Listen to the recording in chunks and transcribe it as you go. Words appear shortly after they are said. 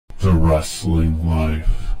The Wrestling Life.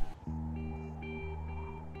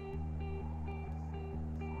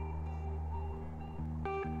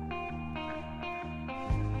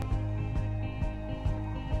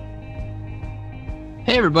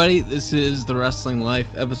 Hey everybody, this is The Wrestling Life,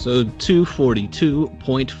 episode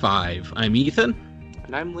 242.5. I'm Ethan.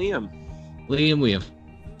 And I'm Liam. Liam, we have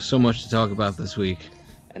so much to talk about this week.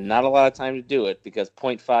 And not a lot of time to do it, because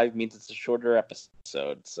 0.5 means it's a shorter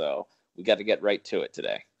episode, so we got to get right to it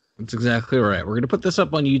today. That's exactly right. We're going to put this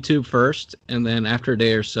up on YouTube first, and then after a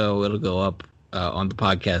day or so, it'll go up on the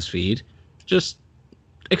podcast feed. Just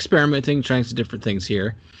experimenting, trying some different things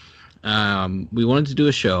here. We wanted to do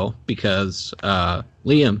a show because,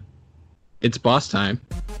 Liam, it's boss time.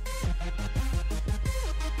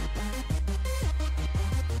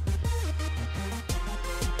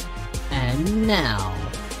 And now,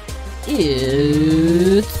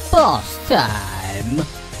 it's boss time.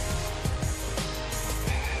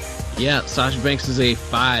 Yeah, Sasha Banks is a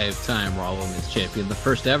 5-time Raw Women's Champion, the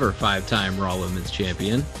first ever 5-time Raw Women's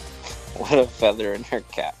Champion. What a feather in her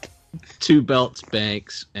cap. 2 belts,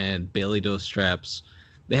 Banks, and Bayley Doe straps.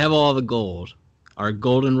 They have all the gold. Our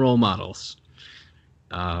golden role models.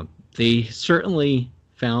 They certainly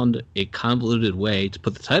found a convoluted way to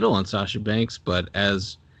put the title on Sasha Banks, but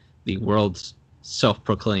as the world's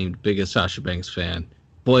self-proclaimed biggest Sasha Banks fan,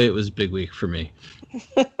 boy, it was a big week for me.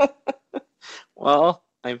 Well,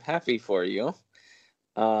 I'm happy for you.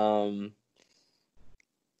 I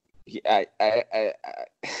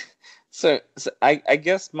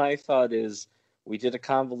guess my thought is we did a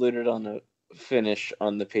convoluted on a finish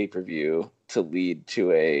on the pay-per-view to lead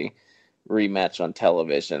to a rematch on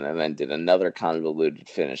television, and then did another convoluted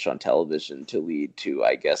finish on television to lead to,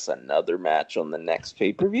 I guess, another match on the next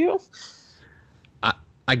pay-per-view.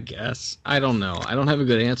 I guess. I don't know. I don't have a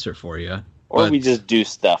good answer for you. Or we just do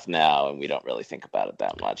stuff now and we don't really think about it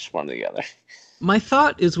that much, one or the other. My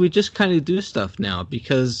thought is we just kind of do stuff now,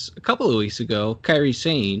 because a couple of weeks ago, Kairi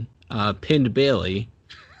Sane pinned Bayley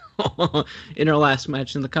in her last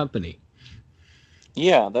match in the company.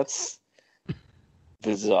 Yeah, that's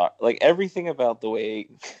bizarre. Like, everything about the way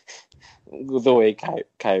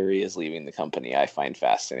Kairi is leaving the company, I find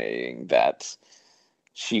fascinating. That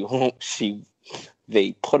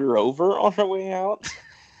they put her over on her way out.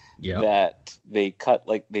 Yeah. That they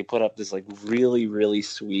put up this really, really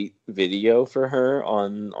sweet video for her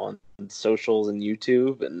on socials and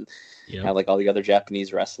YouTube, and had all the other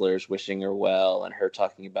Japanese wrestlers wishing her well, and her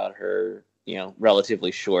talking about her,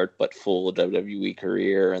 relatively short but full WWE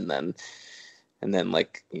career, and then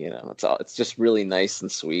it's just really nice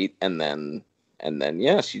and sweet, and then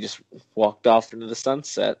she just walked off into the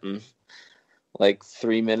sunset, and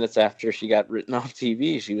 3 minutes after she got written off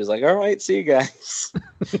TV, she was like, "All right, see you guys."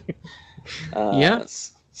 Yeah.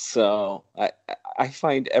 So I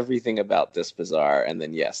find everything about this bizarre, and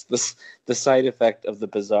then the side effect of the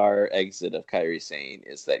bizarre exit of Kairi Sane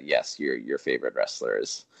is that your favorite wrestler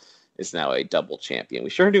is now a double champion. We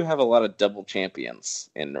sure do have a lot of double champions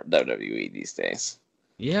in WWE these days.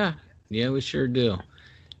 Yeah, we sure do.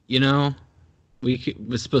 It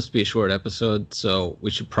was supposed to be a short episode, so we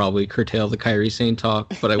should probably curtail the Kairi Sane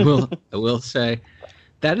talk. But I will say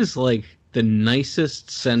that is the nicest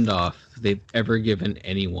send-off they've ever given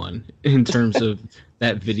anyone in terms of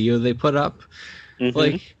that video they put up.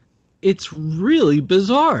 Mm-hmm. It's really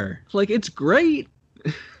bizarre. It's great.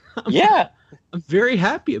 Yeah. I'm very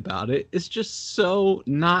happy about it. It's just so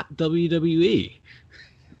not WWE.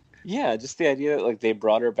 Yeah, just the idea that they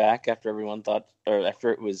brought her back after everyone thought, or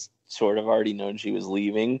after it was sort of already known she was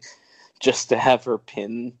leaving, just to have her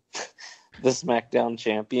pin the SmackDown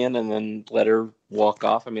champion and then let her walk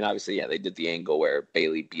off. I mean, obviously, they did the angle where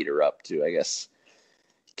Bayley beat her up to, I guess,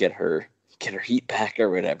 get her heat back or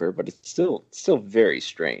whatever, but it's still very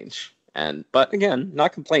strange. But again,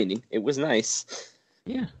 not complaining. It was nice.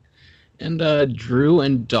 Yeah. And Drew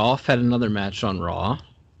and Dolph had another match on Raw.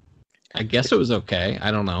 I guess it was okay.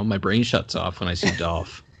 I don't know. My brain shuts off when I see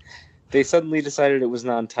Dolph. They suddenly decided it was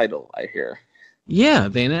non-title, I hear. Yeah,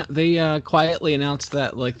 they quietly announced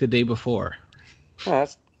that the day before. Oh,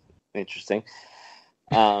 that's interesting.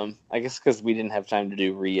 I guess because we didn't have time to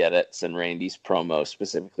do re-edits, and Randy's promo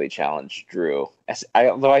specifically challenged Drew.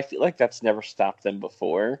 Although I feel like that's never stopped them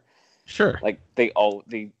before. Sure. They all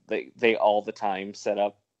the time set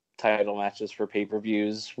up title matches for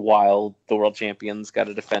pay-per-views while the world champions got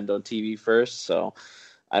to defend on TV first. So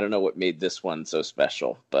I don't know what made this one so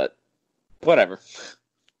special, but whatever.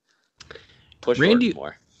 Push Randy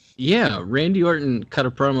more. Yeah, Randy Orton cut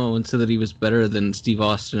a promo and said that he was better than Steve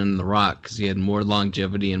Austin and The Rock because he had more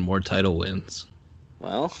longevity and more title wins.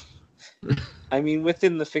 Well, I mean,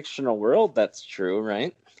 within the fictional world, that's true,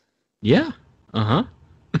 right? Yeah. Uh-huh.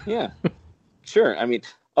 Yeah. Sure. I mean,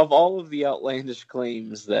 of all of the outlandish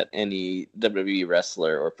claims that any WWE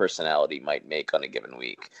wrestler or personality might make on a given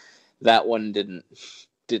week, that one didn't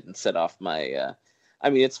set off my. I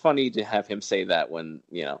mean, it's funny to have him say that when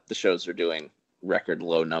the shows are doing record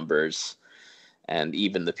low numbers, and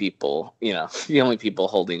even the people, the only people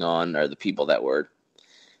holding on are the people that were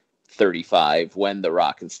 35 when The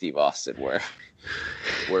Rock and Steve Austin were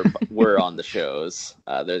on the shows.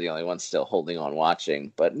 They're the only ones still holding on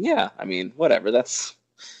watching. But yeah, I mean, whatever.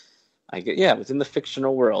 Within the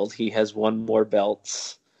fictional world, he has won more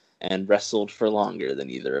belts and wrestled for longer than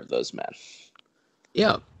either of those men.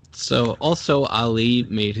 Yeah. So also Ali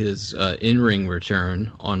made his in-ring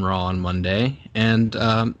return on Raw on Monday, and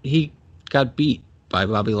he got beat by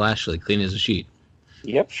Bobby Lashley, clean as a sheet.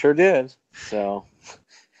 Yep, sure did. So,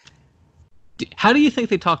 how do you think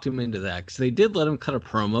they talked him into that? Because they did let him cut a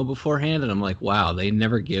promo beforehand, and I'm like, wow, they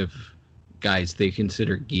never give guys they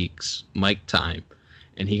consider geeks mic time,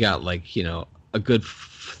 and he got a good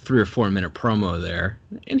 3 or 4 minute promo there,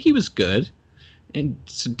 and he was good. And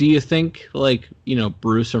so do you think,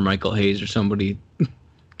 Bruce or Michael Hayes or somebody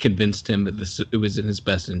convinced him that it was in his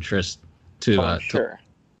best interest to... sure.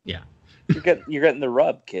 Yeah. You're getting the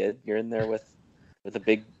rub, kid. You're in there with a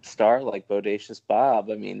big star like Bodacious Bob.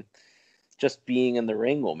 I mean, just being in the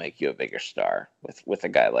ring will make you a bigger star with a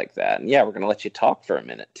guy like that. And yeah, we're going to let you talk for a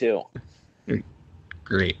minute, too.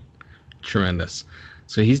 Great. Tremendous.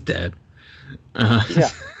 So he's dead. Yeah.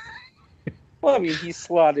 Well, I mean, he's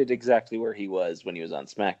slotted exactly where he was when he was on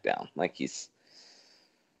SmackDown. Like, he's,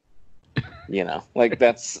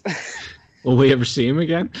 that's... Will we ever see him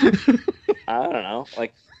again? I don't know.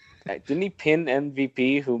 Like, didn't he pin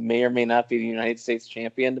MVP, who may or may not be the United States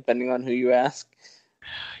champion, depending on who you ask?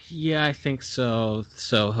 Yeah, I think so.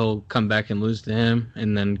 So he'll come back and lose to him,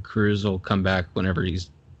 and then Cruz will come back whenever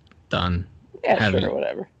he's done. Yeah, sure,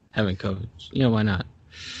 whatever. Having COVID. Why not?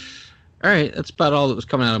 All right, that's about all that was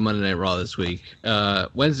coming out of Monday Night Raw this week.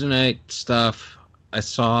 Wednesday night stuff, I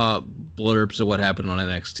saw blurbs of what happened on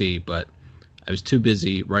NXT, but I was too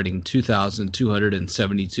busy writing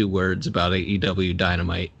 2,272 words about AEW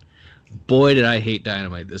Dynamite. Boy, did I hate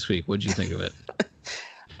Dynamite this week. What'd you think of it?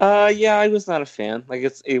 Yeah, I was not a fan. Like,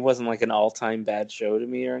 it wasn't like an all-time bad show to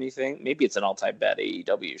me or anything. Maybe it's an all-time bad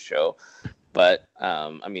AEW show. But,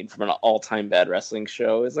 I mean, from an all-time bad wrestling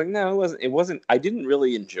show, it's like, no, it wasn't. I didn't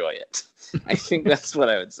really enjoy it. I think that's what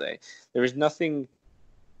I would say. There was nothing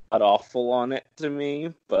awful on it to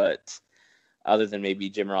me, but other than maybe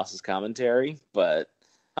Jim Ross's commentary, but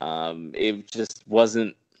it just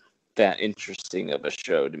wasn't that interesting of a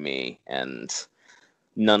show to me, and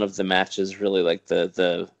none of the matches really, like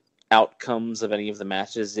the outcomes of any of the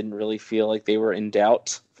matches didn't really feel like they were in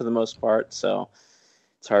doubt for the most part, so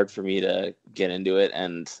it's hard for me to get into it.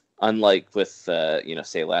 And unlike with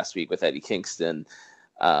say last week with Eddie Kingston,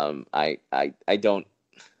 I don't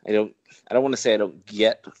want to say I don't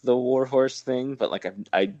get the Warhorse thing, but like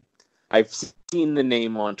I've seen the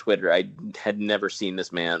name on Twitter. I had never seen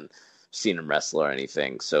this man, seen him wrestle or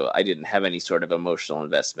anything, so I didn't have any sort of emotional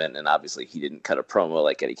investment. And obviously, he didn't cut a promo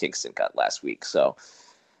like Eddie Kingston cut last week. So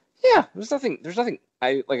yeah, there's nothing.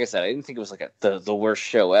 Like I said, I didn't think it was like the worst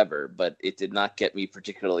show ever, but it did not get me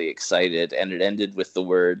particularly excited. And it ended with the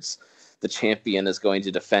words, "The champion is going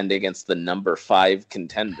to defend against the number 5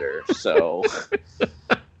 contender." So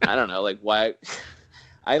I don't know, like why.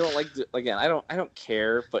 I don't like again. I don't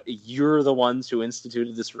care, but you're the ones who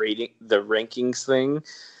instituted this the rankings thing,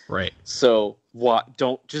 right? So what?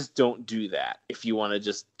 Don't do that. If you want to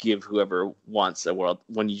just give whoever wants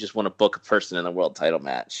when you just want to book a person in a world title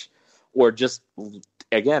match, or just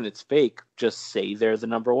again, it's fake. Just say they're the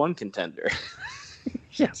number 1 contender.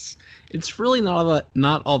 Yes, it's really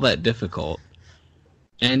not all that difficult,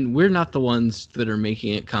 and we're not the ones that are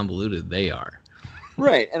making it convoluted. They are.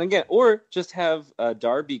 Right, and again, or just have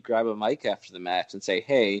Darby grab a mic after the match and say,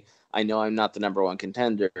 "Hey, I know I'm not the number 1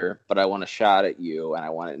 contender, but I want a shot at you, and I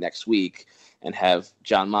want it next week." And have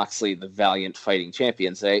Jon Moxley, the valiant fighting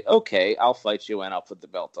champion, say, "Okay, I'll fight you, and I'll put the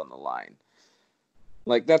belt on the line."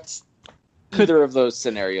 Like, either of those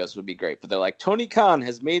scenarios would be great. But they're like, Tony Khan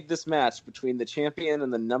has made this match between the champion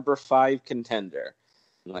and the number 5 contender.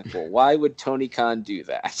 I'm like, well, why would Tony Khan do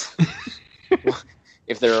that?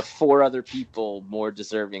 If there are 4 other people more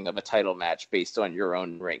deserving of a title match based on your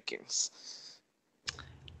own rankings.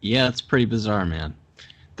 Yeah, it's pretty bizarre, man.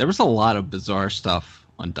 There was a lot of bizarre stuff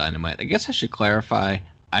on Dynamite. I guess I should clarify,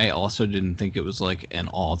 I also didn't think it was like an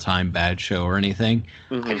all-time bad show or anything.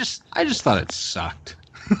 Mm-hmm. I just thought it sucked.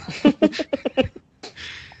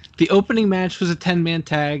 The opening match was a 10-man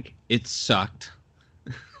tag. It sucked.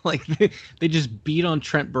 Like they just beat on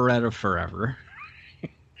Trent Beretta forever.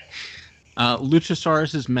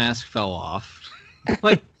 Luchasaurus's mask fell off.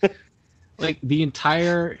 like the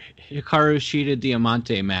entire Hikaru Shida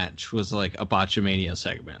Diamante match was like a Botchamania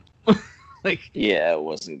segment. Yeah, it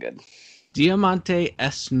wasn't good. Diamante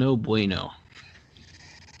es no bueno.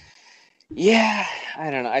 Yeah, I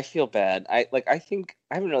don't know. I feel bad. I think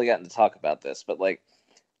I haven't really gotten to talk about this, but like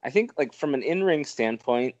I think like from an in-ring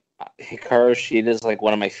standpoint, Hikaru Shida is like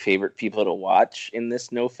one of my favorite people to watch in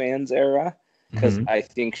this no fans era because I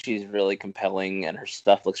think she's really compelling and her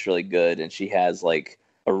stuff looks really good and she has like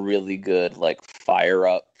a really good like fire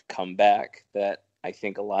up comeback that I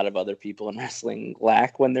think a lot of other people in wrestling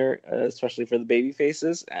lack when they're especially for the baby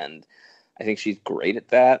faces, and I think she's great at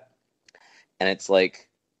that. And it's like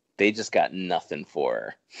they just got nothing for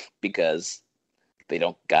her because they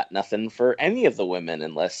don't got nothing for any of the women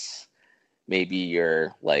unless maybe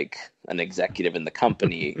you're like an executive in the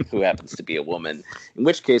company who happens to be a woman, in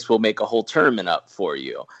which case we'll make a whole tournament up for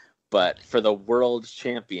you. But for the world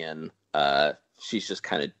champion, she's just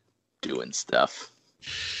kind of doing stuff,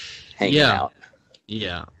 hanging out.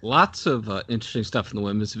 Yeah, lots of interesting stuff in the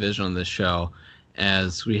women's division on this show,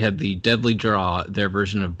 as we had the Deadly Draw, their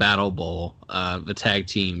version of Battle Bowl, the tag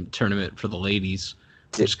team tournament for the ladies,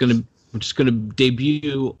 which is going to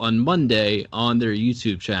debut on Monday on their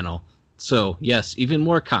YouTube channel. So, yes, even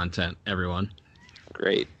more content, everyone.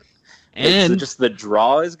 Great. And so just the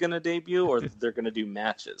draw is going to debut, or they're going to do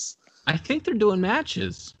matches? I think they're doing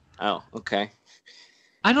matches. Oh, okay.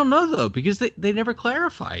 I don't know, though, because they never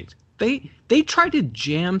clarified. They tried to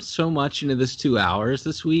jam so much into this 2 hours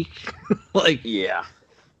this week. Yeah.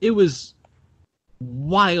 It was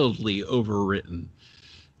wildly overwritten.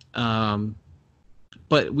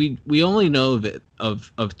 But we only know that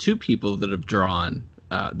of two people that have drawn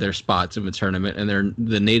their spots in the tournament, and they're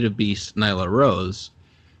the native beast Nyla Rose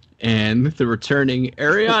and the returning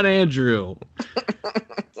Ariane Andrew.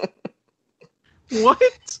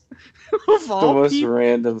 What? Of all the most people?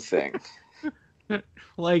 Random thing.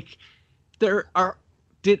 Like,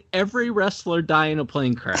 did every wrestler die in a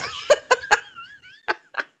plane crash?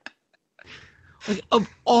 Like, of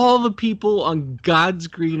all the people on God's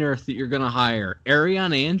green earth that you're going to hire,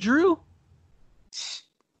 Ariane Andrew?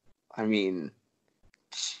 I mean,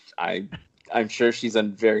 I'm sure she's a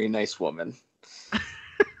very nice woman.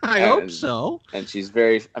 I hope so. And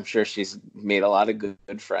I'm sure she's made a lot of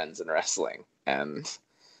good friends in wrestling. And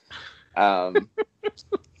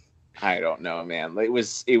I don't know, man. It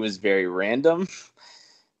was very random.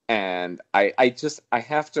 And I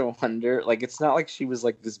have to wonder, like, it's not like she was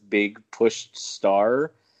like this big pushed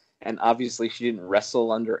star, and obviously she didn't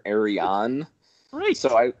wrestle under Ariane. Right.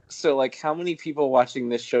 So like, how many people watching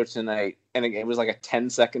this show tonight, and again, it was like a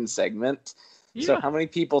 10-second segment. Yeah. So how many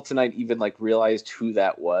people tonight even like realized who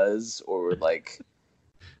that was, or like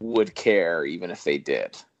would care even if they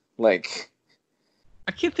did? Like,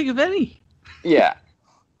 I can't think of any. Yeah.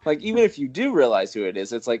 Like, even if you do realize who it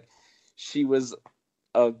is, it's like she was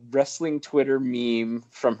a wrestling Twitter meme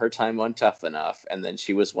from her time on Tough Enough, and then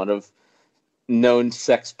she was one of known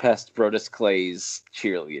sex pest Brodus Clay's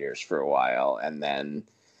cheerleaders for a while, and then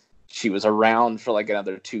she was around for like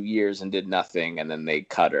another 2 years and did nothing, and then they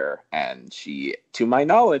cut her, and she, to my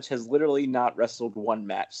knowledge, has literally not wrestled one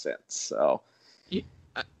match since. So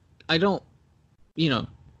I don't,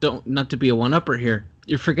 not to be a one-upper here,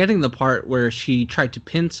 you're forgetting the part where she tried to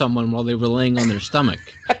pin someone while they were laying on their stomach.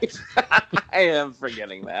 I am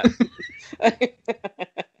forgetting that.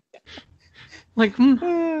 Like,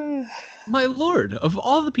 my lord, of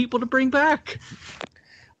all the people to bring back.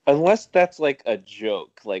 Unless that's like a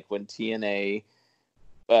joke, like when TNA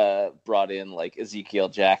brought in like Ezekiel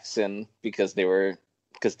Jackson because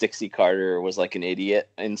Dixie Carter was like an idiot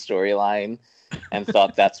in storyline and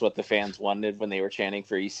thought that's what the fans wanted when they were chanting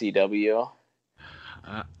for ECW.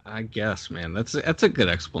 I guess, man, that's a good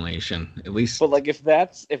explanation, at least. But like, if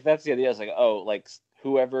that's the idea, it's like, oh, like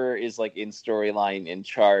whoever is like in storyline in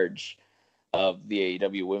charge of the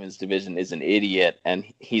AEW women's division is an idiot, and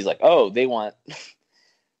he's like, oh, they want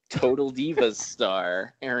Total Divas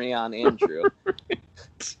star Ariane Andrew.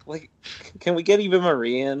 Like, can we get Eva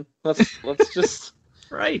Marie in? Let's just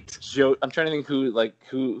right. I'm trying to think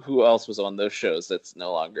who else was on those shows that's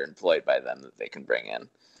no longer employed by them that they can bring in.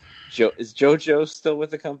 Is JoJo still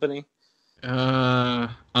with the company?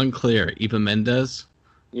 Unclear. Eva Mendes?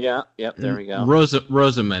 Yeah, yep, there we go.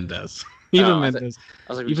 Rosa Mendes. Eva Mendes.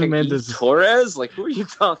 I was like, Eva Mendes. Torres? Like, who are you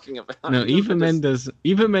talking about? No, Eva Mendes.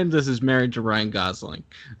 Eva Mendes is married to Ryan Gosling.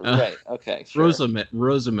 Right, okay, sure.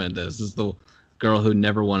 Rosa Mendes is the girl who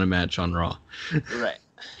never won a match on Raw. Right.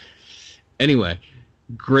 Anyway,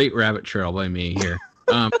 great rabbit trail by me here.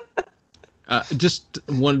 Just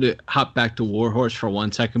wanted to hop back to Warhorse for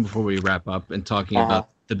 1 second before we wrap up and talking about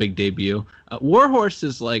the big debut. Warhorse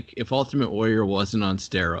is like if Ultimate Warrior wasn't on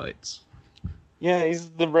steroids. Yeah, he's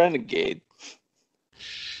the renegade.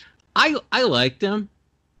 I liked him.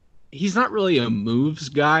 He's not really a moves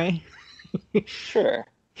guy. Sure.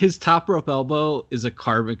 His top rope elbow is a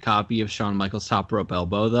carbon copy of Shawn Michaels' top rope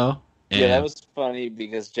elbow, though. Yeah, that was funny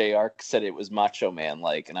because JR said it was Macho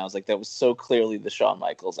Man-like, and I was like, that was so clearly the Shawn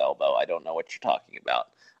Michaels elbow. I don't know what you're talking about,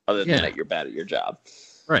 other than that you're bad at your job.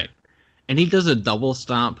 Right. And he does a double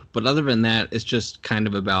stomp, but other than that, it's just kind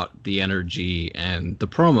of about the energy and the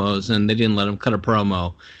promos, and they didn't let him cut a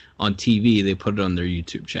promo on TV. They put it on their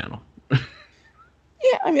YouTube channel.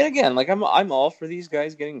 Yeah, I mean, again, like I'm all for these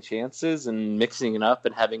guys getting chances and mixing it up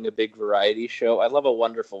and having a big variety show. I love a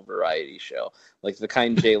wonderful variety show, like the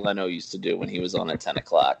kind Jay Leno used to do when he was on at 10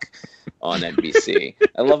 o'clock on NBC.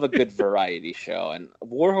 I love a good variety show, and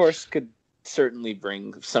Warhorse could certainly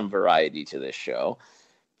bring some variety to this show.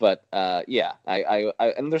 But yeah, I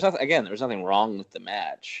and there's nothing wrong with the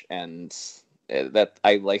match, and that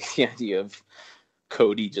I like the idea of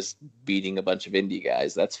Cody just beating a bunch of indie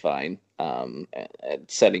guys. That's fine. And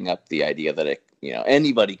setting up the idea that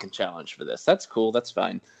anybody can challenge for this. That's cool. That's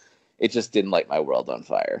fine. It just didn't light my world on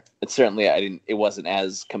fire. It wasn't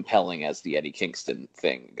as compelling as the Eddie Kingston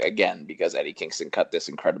thing, again, because Eddie Kingston cut this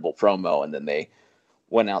incredible promo and then they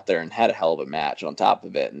went out there and had a hell of a match on top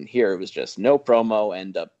of it. And here it was just no promo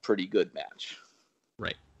and a pretty good match.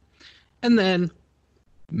 Right. And then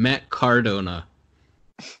Matt Cardona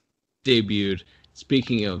debuted.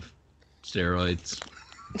 Speaking of steroids.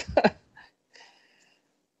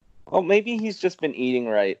 Well, maybe he's just been eating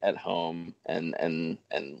right at home and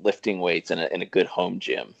lifting weights in a good home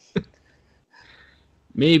gym.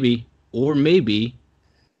 Maybe,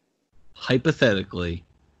 hypothetically,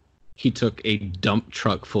 he took a dump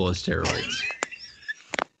truck full of steroids.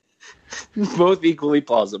 Both equally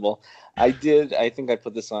plausible. I think I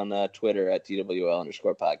put this on Twitter at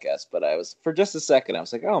TWL_podcast, but for just a second, I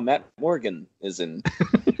was like, oh, Matt Morgan is in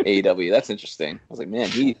AEW. That's interesting. I was like, man,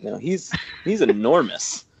 he's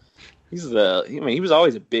enormous. He was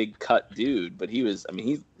always a big cut dude, but he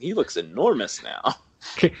looks enormous now.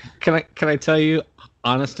 Can I tell you,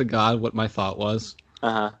 honest to God, what my thought was?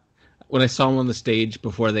 When I saw him on the stage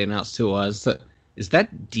before they announced who it was, is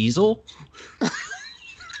that Diesel?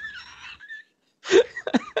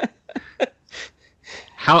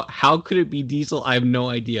 How could it be Diesel? I have no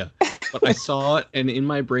idea. But I saw it, and in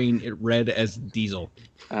my brain, it read as Diesel.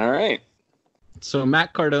 All right. So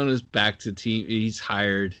Matt Cardona's back to team. He's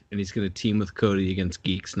hired, and he's going to team with Cody against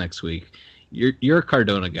Geeks next week. You're a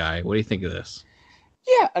Cardona guy. What do you think of this?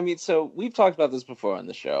 Yeah, I mean, so we've talked about this before on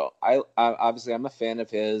the show. I obviously I'm a fan of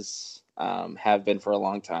his. Have been for a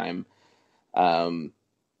long time.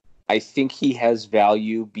 I think he has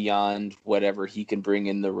value beyond whatever he can bring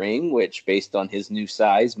in the ring, which, based on his new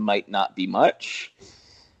size, might not be much.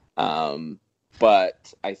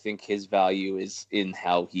 But I think his value is in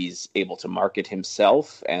how he's able to market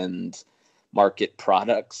himself and market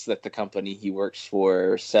products that the company he works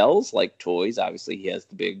for sells, like toys. Obviously, he has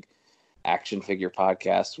the big action figure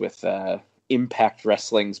podcast with Impact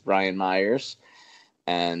Wrestling's Brian Myers.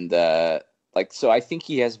 And so I think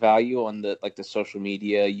he has value on the social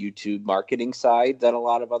media, YouTube marketing side that a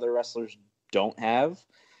lot of other wrestlers don't have.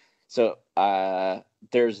 So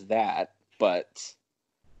there's that. But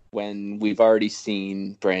when we've already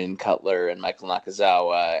seen Brandon Cutler and Michael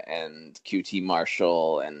Nakazawa and QT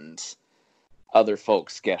Marshall and other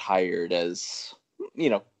folks get hired as,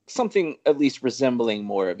 something at least resembling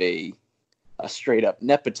more of a straight up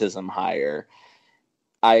nepotism hire,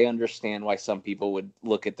 I understand why some people would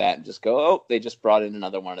look at that and just go, oh, they just brought in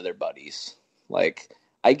another one of their buddies. Like,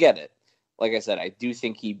 I get it. Like I said, I do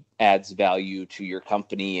think he adds value to your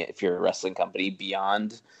company if you're a wrestling company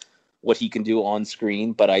beyond what he can do on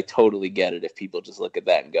screen, but I totally get it if people just look at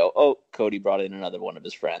that and go, oh, Cody brought in another one of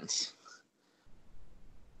his friends.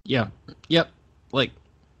 Yeah. Yep. Like,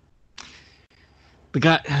 the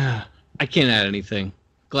guy, I can't add anything.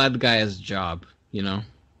 Glad the guy has a job, Yeah.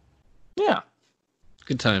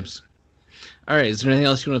 Good times. All right. Is there anything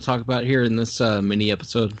else you want to talk about here in this mini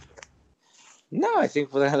episode? No, I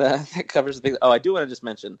think that covers the big. Oh, I do want to just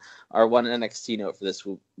mention our one NXT note for this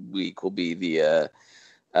week will be the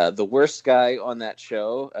worst guy on that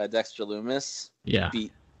show, Dexter Lumis,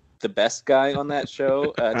 beat the best guy on that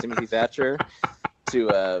show, Timothy Thatcher,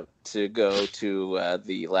 to go to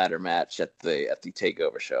the ladder match at the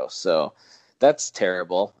Takeover show. So that's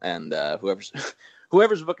terrible, and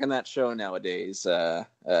whoever's booking that show nowadays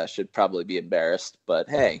should probably be embarrassed. But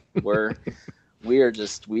hey, we're we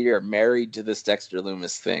are married to this Dexter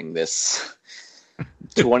Lumis thing. This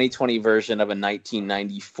 2020 version of a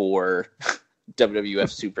 1994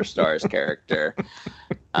 WWF Superstars character.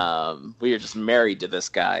 We are just married to this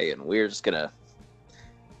guy, and we're just gonna.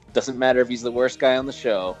 Doesn't matter if he's the worst guy on the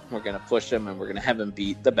show. We're gonna push him, and we're gonna have him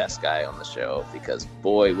beat the best guy on the show because,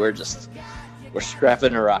 boy, we're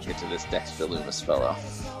strapping a rocket to this Dexter Lumis fellow.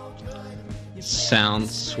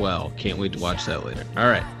 Sounds swell. Can't wait to watch that later. All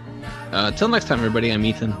right. Till next time, everybody. I'm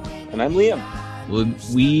Ethan. And I'm Liam.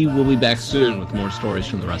 We will be back soon with more stories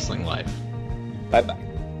from the wrestling life. Bye-bye.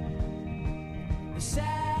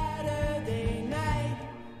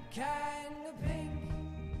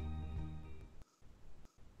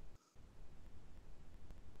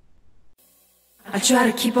 I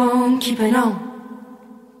try to keep on keeping on.